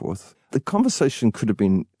so forth. The conversation could have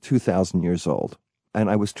been 2,000 years old. And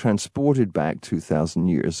I was transported back 2,000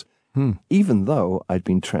 years, even though I'd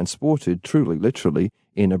been transported, truly, literally,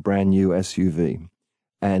 in a brand new SUV.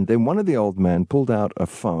 And then one of the old men pulled out a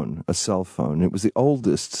phone, a cell phone. It was the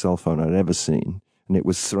oldest cell phone I'd ever seen, and it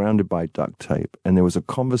was surrounded by duct tape. And there was a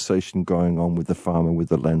conversation going on with the farmer with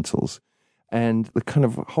the lentils. And the kind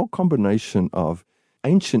of whole combination of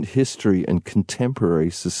ancient history and contemporary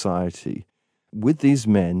society with these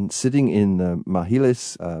men sitting in the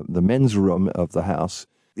mahilis, the men's room of the house,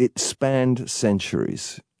 it spanned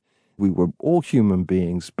centuries. We were all human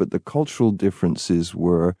beings, but the cultural differences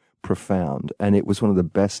were profound, and it was one of the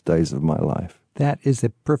best days of my life. That is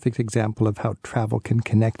a perfect example of how travel can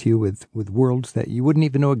connect you with worlds that you wouldn't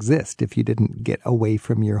even know exist if you didn't get away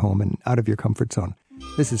from your home and out of your comfort zone.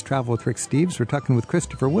 This is Travel with Rick Steves. We're talking with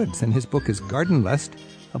Christopher Woods, and his book is Garden Lust,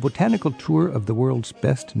 a botanical tour of the world's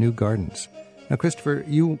best new gardens. Now, Christopher,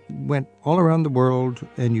 you went all around the world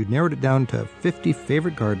and you narrowed it down to 50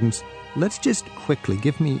 favorite gardens. Let's just quickly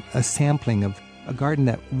give me a sampling of a garden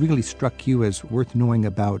that really struck you as worth knowing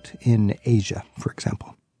about in Asia, for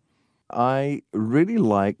example. I really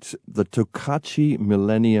liked the Tokachi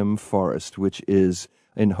Millennium Forest, which is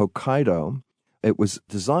in Hokkaido. It was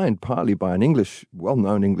designed partly by an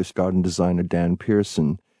well-known English garden designer, Dan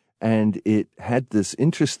Pearson. And it had this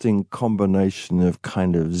interesting combination of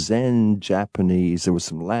kind of Zen Japanese. There were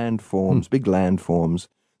some landforms, big landforms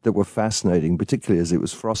that were fascinating, particularly as it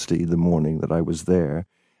was frosty the morning that I was there.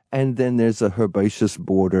 And then there's a herbaceous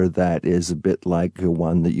border that is a bit like the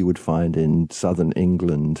one that you would find in southern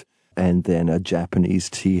England. and then a Japanese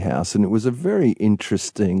tea house. And it was a very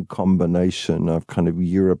interesting combination of kind of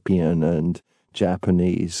European and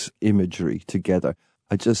Japanese imagery together.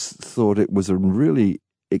 I just thought it was a really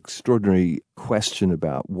extraordinary question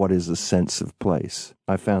about what is a sense of place.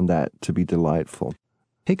 I found that to be delightful.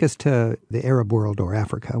 Take us to the Arab world or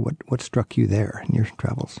Africa. What struck you there in your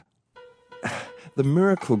travels? The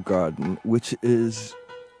Miracle Garden, which is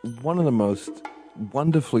one of the most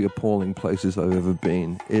wonderfully appalling places I've ever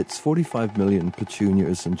been. It's 45 million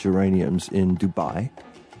petunias and geraniums in Dubai.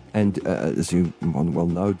 And as you well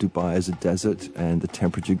know, Dubai is a desert and the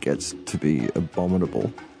temperature gets to be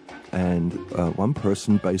abominable. And one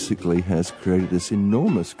person basically has created this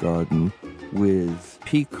enormous garden with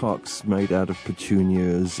peacocks made out of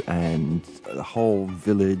petunias and a whole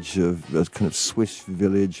village of a kind of Swiss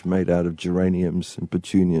village made out of geraniums and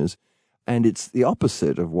petunias. And it's the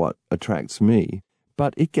opposite of what attracts me.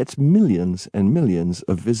 But it gets millions and millions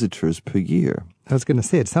of visitors per year. I was going to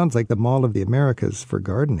say, it sounds like the Mall of the Americas for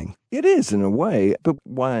gardening. It is, in a way. But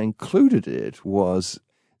why I included it was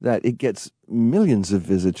that it gets millions of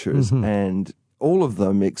visitors, and all of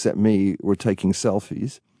them, except me, were taking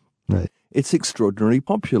selfies. Right. It's extraordinarily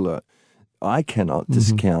popular. I cannot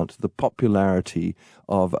discount the popularity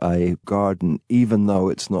of a garden, even though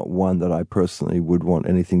it's not one that I personally would want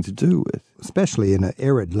anything to do with. Especially in an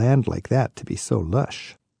arid land like that, to be so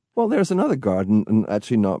lush. Well, there's another garden, and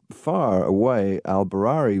actually not far away, Al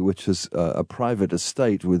Barari, which is a private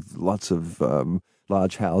estate with lots of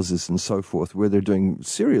large houses and so forth, where they're doing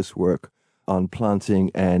serious work on planting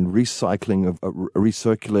and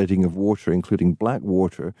recirculating of water, including black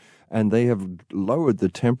water, and they have lowered the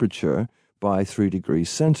temperature by 3 degrees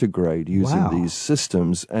centigrade using these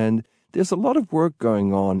systems. And there's a lot of work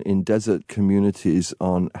going on in desert communities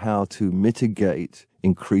on how to mitigate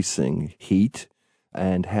increasing heat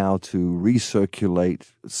and how to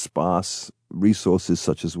recirculate sparse resources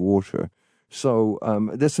such as water. So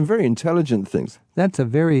there's some very intelligent things. That's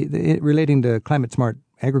relating to climate-smart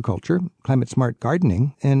agriculture, climate-smart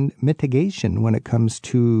gardening, and mitigation when it comes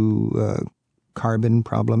to carbon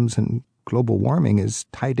problems and global warming is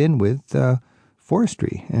tied in with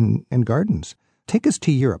forestry and gardens. Take us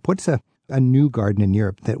to Europe. What's a new garden in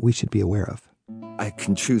Europe that we should be aware of? I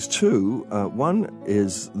can choose two. One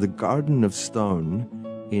is the Garden of Stone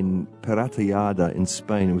in Peratallada in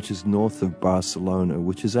Spain, which is north of Barcelona,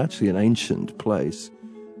 which is actually an ancient place.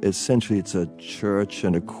 Essentially, it's a church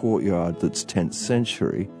and a courtyard that's 10th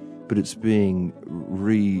century, but it's being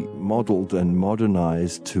remodeled and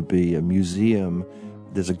modernized to be a museum.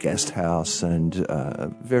 There's a guest house and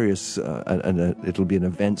it'll be an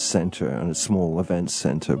event center and a small event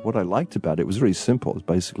center. What I liked about it was very simple. It's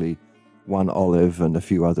basically one olive and a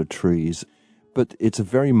few other trees. But it's a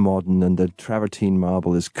very modern, and the travertine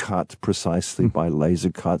marble is cut precisely by laser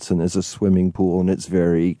cuts, and there's a swimming pool, and it's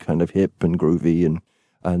very kind of hip and groovy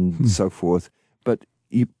and so forth. But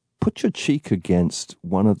you put your cheek against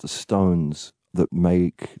one of the stones that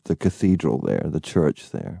make the cathedral there, the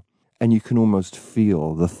church there, and you can almost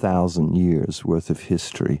feel the 1,000 years worth of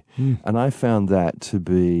history. And I found that to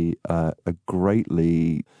be a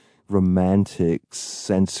greatly romantic,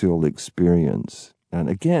 sensual experience. And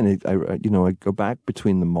again, I go back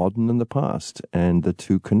between the modern and the past, and the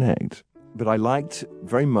two connect. But I liked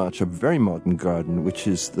very much a very modern garden, which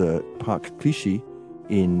is the Parc Clichy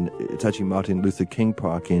it's actually Martin Luther King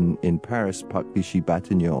Park in Paris, Parc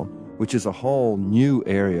Clichy-Batignolles, which is a whole new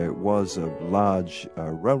area. It was a large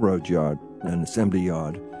railroad yard, an assembly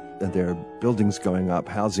yard. And there are buildings going up,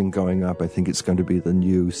 housing going up. I think it's going to be the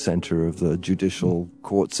new center of the judicial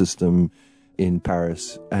court system in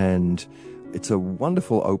Paris. And it's a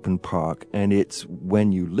wonderful open park, and it's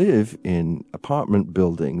when you live in apartment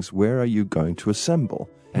buildings, where are you going to assemble?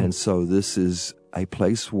 And so this is a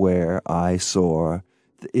place where I saw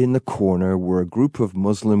in the corner were a group of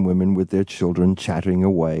Muslim women with their children chatting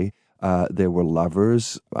away. There were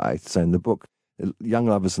lovers, I say in the book, young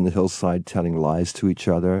lovers on the hillside telling lies to each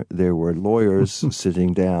other. There were lawyers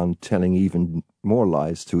sitting down telling even more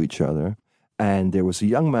lies to each other. And there was a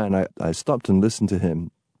young man, I stopped and listened to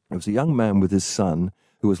him. There was a young man with his son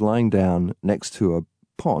who was lying down next to a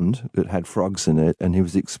pond that had frogs in it, and he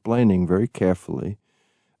was explaining very carefully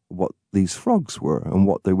what these frogs were and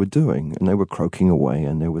what they were doing. And they were croaking away,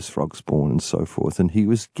 and there was frog spawn and so forth. And he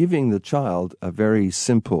was giving the child a very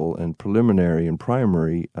simple and preliminary and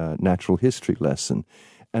primary natural history lesson.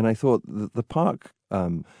 And I thought that the park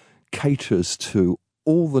caters to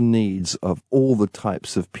all the needs of all the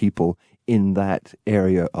types of people in that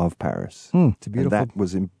area of Paris. It's a beautiful, and that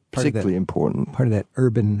was particularly important. Part of that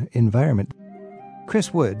urban environment.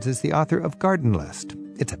 Chris Woods is the author of Garden Lust.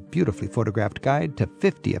 It's a beautifully photographed guide to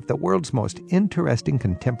 50 of the world's most interesting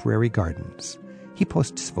contemporary gardens. He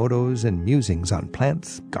posts photos and musings on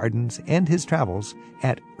plants, gardens, and his travels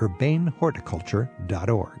at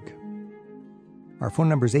urbanehorticulture.org. Our phone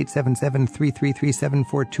number is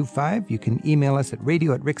 877-333-7425. You can email us at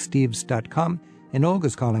radio@ricksteves.com. And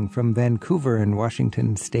Olga's calling from Vancouver in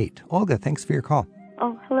Washington State. Olga, thanks for your call.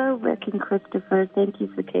 Oh, hello, Rick and Christopher. Thank you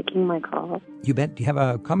for taking my call. You bet. Do you have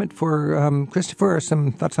a comment for Christopher or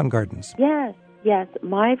some thoughts on gardens? Yes.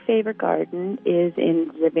 My favorite garden is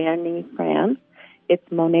in Giverny, France.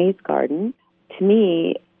 It's Monet's garden. To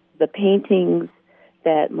me, the paintings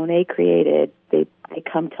that Monet created, they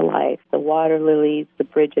come to life. The water lilies, the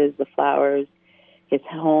bridges, the flowers, his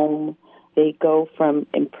home, they go from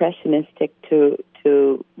impressionistic to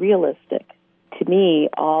realistic. To me,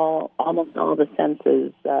 almost all the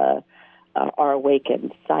senses are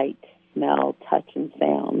awakened: sight, smell, touch, and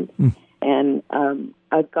sound. And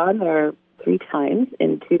I've gone there 3 times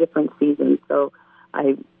in 2 different seasons, so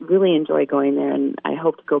I really enjoy going there, and I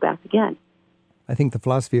hope to go back again. I think the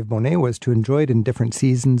philosophy of Monet was to enjoy it in different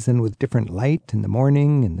seasons and with different light in the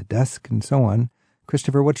morning, in the dusk, and so on.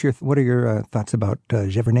 Christopher, what are your thoughts about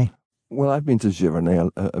Giverny? Well, I've been to Giverny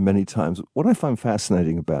many times. What I find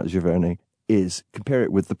fascinating about Giverny is compare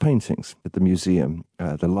it with the paintings at the museum,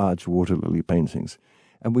 the large water lily paintings.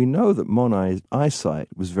 And we know that Monet's eyesight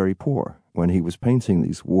was very poor when he was painting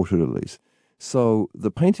these water lilies. So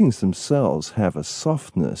the paintings themselves have a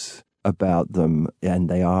softness about them, and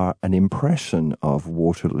they are an impression of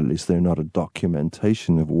water lilies. They're not a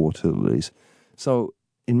documentation of water lilies. So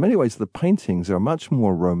in many ways, the paintings are much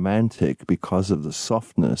more romantic because of the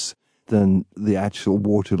softness than the actual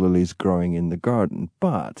water lilies growing in the garden.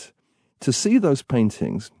 But to see those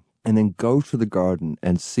paintings and then go to the garden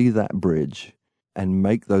and see that bridge and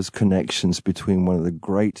make those connections between one of the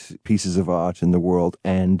great pieces of art in the world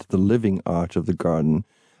and the living art of the garden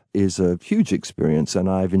is a huge experience, and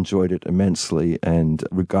I've enjoyed it immensely and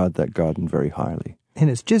regard that garden very highly. And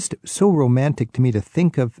it's just so romantic to me to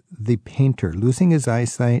think of the painter losing his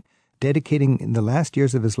eyesight, dedicating the last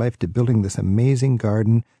years of his life to building this amazing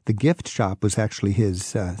garden. The gift shop was actually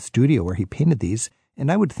his studio where he painted these.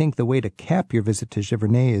 And I would think the way to cap your visit to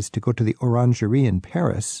Giverny is to go to the Orangerie in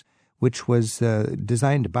Paris, which was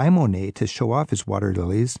designed by Monet to show off his water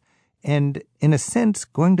lilies. And in a sense,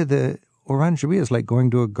 going to the Orangerie is like going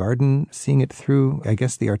to a garden, seeing it through, I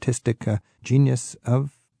guess, the artistic genius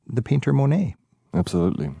of the painter Monet.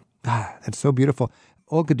 Absolutely. That's so beautiful.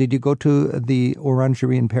 Olga, did you go to the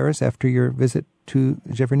Orangerie in Paris after your visit to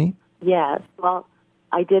Giverny? Yes. Well,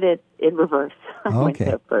 I did it in reverse. I went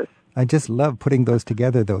there first. I just love putting those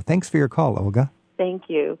together, though. Thanks for your call, Olga. Thank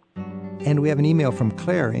you. And we have an email from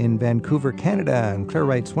Claire in Vancouver, Canada. And Claire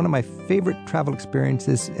writes, one of my favorite travel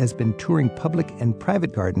experiences has been touring public and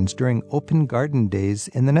private gardens during open garden days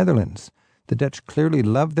in the Netherlands. The Dutch clearly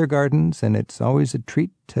love their gardens, and it's always a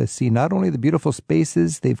treat to see not only the beautiful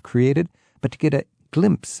spaces they've created, but to get a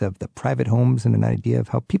glimpse of the private homes and an idea of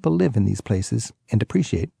how people live in these places and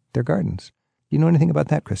appreciate their gardens. Do you know anything about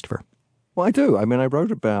that, Christopher? Well, I do. I mean, I wrote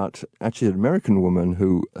about actually an American woman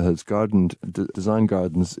who has designed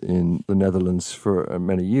gardens in the Netherlands for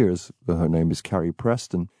many years. Her name is Carrie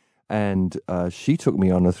Preston. And she took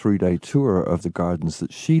me on a 3-day tour of the gardens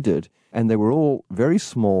that she did. And they were all very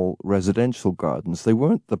small residential gardens. They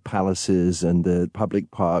weren't the palaces and the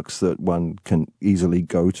public parks that one can easily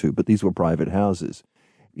go to, but these were private houses.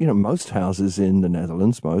 You know, most houses in the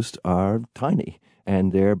Netherlands, are tiny.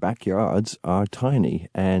 And their backyards are tiny,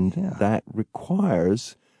 and that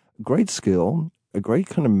requires great skill, a great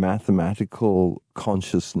kind of mathematical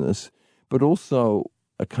consciousness, but also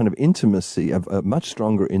a kind of intimacy, a much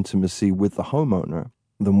stronger intimacy with the homeowner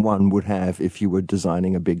than one would have if you were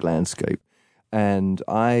designing a big landscape. And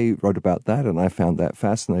I wrote about that, and I found that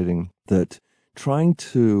fascinating, that trying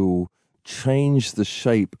to change the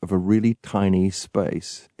shape of a really tiny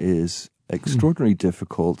space is extraordinarily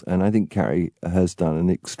difficult, and I think Carrie has done an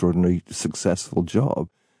extraordinarily successful job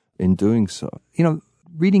in doing so. You know,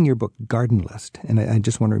 reading your book, Garden Lust, and I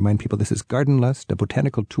just want to remind people this is Garden Lust, a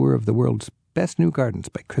botanical tour of the world's best new gardens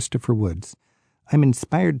by Christopher Woods. I'm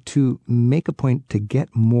inspired to make a point to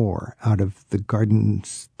get more out of the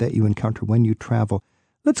gardens that you encounter when you travel.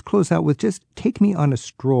 Let's close out with just take me on a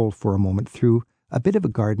stroll for a moment through a bit of a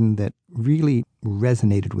garden that really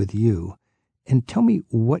resonated with you. And tell me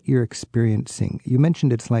what you're experiencing. You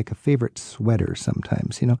mentioned it's like a favorite sweater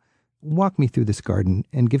sometimes. You know, walk me through this garden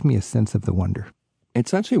and give me a sense of the wonder.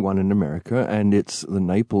 It's actually one in America, and it's the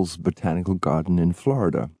Naples Botanical Garden in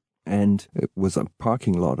Florida. And it was a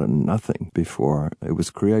parking lot and nothing before it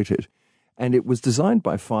was created. And it was designed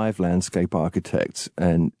by 5 landscape architects.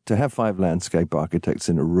 And to have 5 landscape architects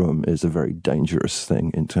in a room is a very dangerous thing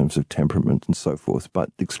in terms of temperament and so forth. But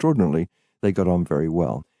extraordinarily, they got on very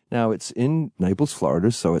well. Now, it's in Naples,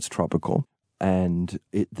 Florida, so it's tropical. And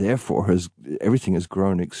it therefore everything has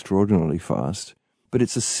grown extraordinarily fast. But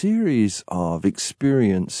it's a series of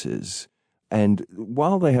experiences. And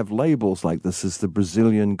while they have labels like this is the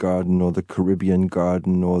Brazilian garden or the Caribbean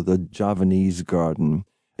garden or the Javanese garden,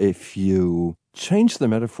 if you change the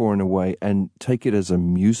metaphor in a way and take it as a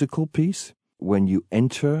musical piece, when you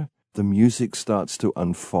enter, the music starts to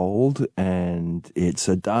unfold and it's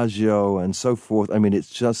adagio and so forth. I mean, it's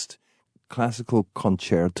just classical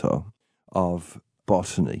concerto of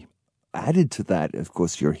botany. Added to that, of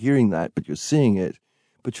course, you're hearing that, but you're seeing it,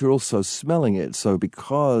 but you're also smelling it. So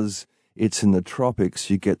because it's in the tropics,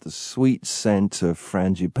 you get the sweet scent of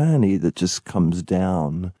frangipani that just comes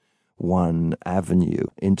down one avenue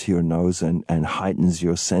into your nose and heightens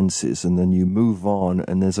your senses. And then you move on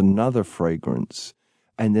and there's another fragrance.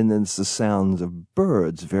 And then there's the sounds of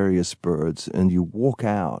birds, various birds, and you walk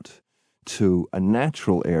out to a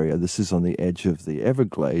natural area. This is on the edge of the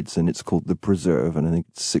Everglades, and it's called the Preserve, and I think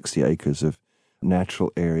it's 60 acres of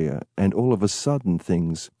natural area. And all of a sudden,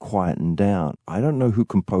 things quieten down. I don't know who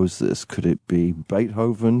composed this. Could it be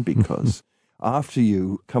Beethoven? Because after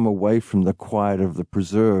you come away from the quiet of the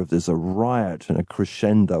preserve, there's a riot and a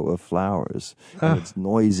crescendo of flowers. And it's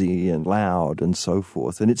noisy and loud and so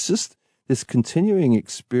forth. And it's just this continuing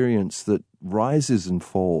experience that rises and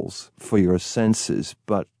falls for your senses,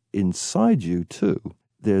 but inside you too.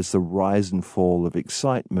 There's the rise and fall of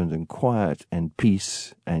excitement and quiet and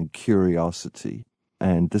peace and curiosity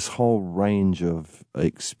and this whole range of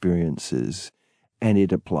experiences. And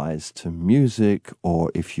it applies to music,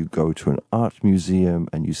 or if you go to an art museum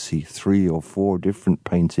and you see 3 or 4 different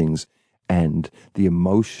paintings and the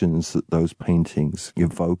emotions that those paintings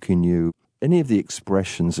evoke in you, any of the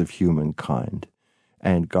expressions of humankind.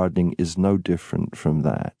 And gardening is no different from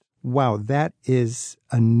that. Wow, that is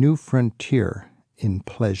a new frontier in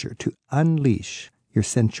pleasure, to unleash your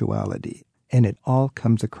sensuality. And it all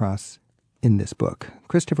comes across in this book.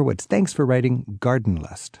 Christopher Woods, thanks for writing Garden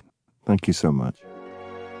Lust. Thank you so much.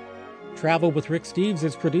 Travel with Rick Steves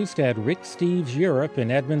is produced at Rick Steves Europe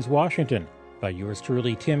in Edmonds, Washington, by yours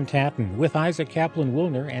truly, Tim Tatton, with Isaac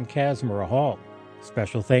Kaplan-Wilner and Kazmira Hall.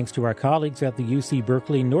 Special thanks to our colleagues at the UC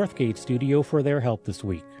Berkeley Northgate studio for their help this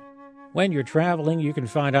week. When you're traveling, you can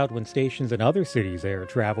find out when stations in other cities air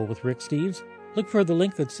Travel with Rick Steves. Look for the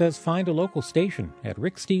link that says Find a Local Station at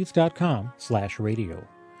ricksteves.com/radio.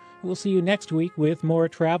 We'll see you next week with more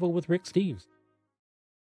Travel with Rick Steves.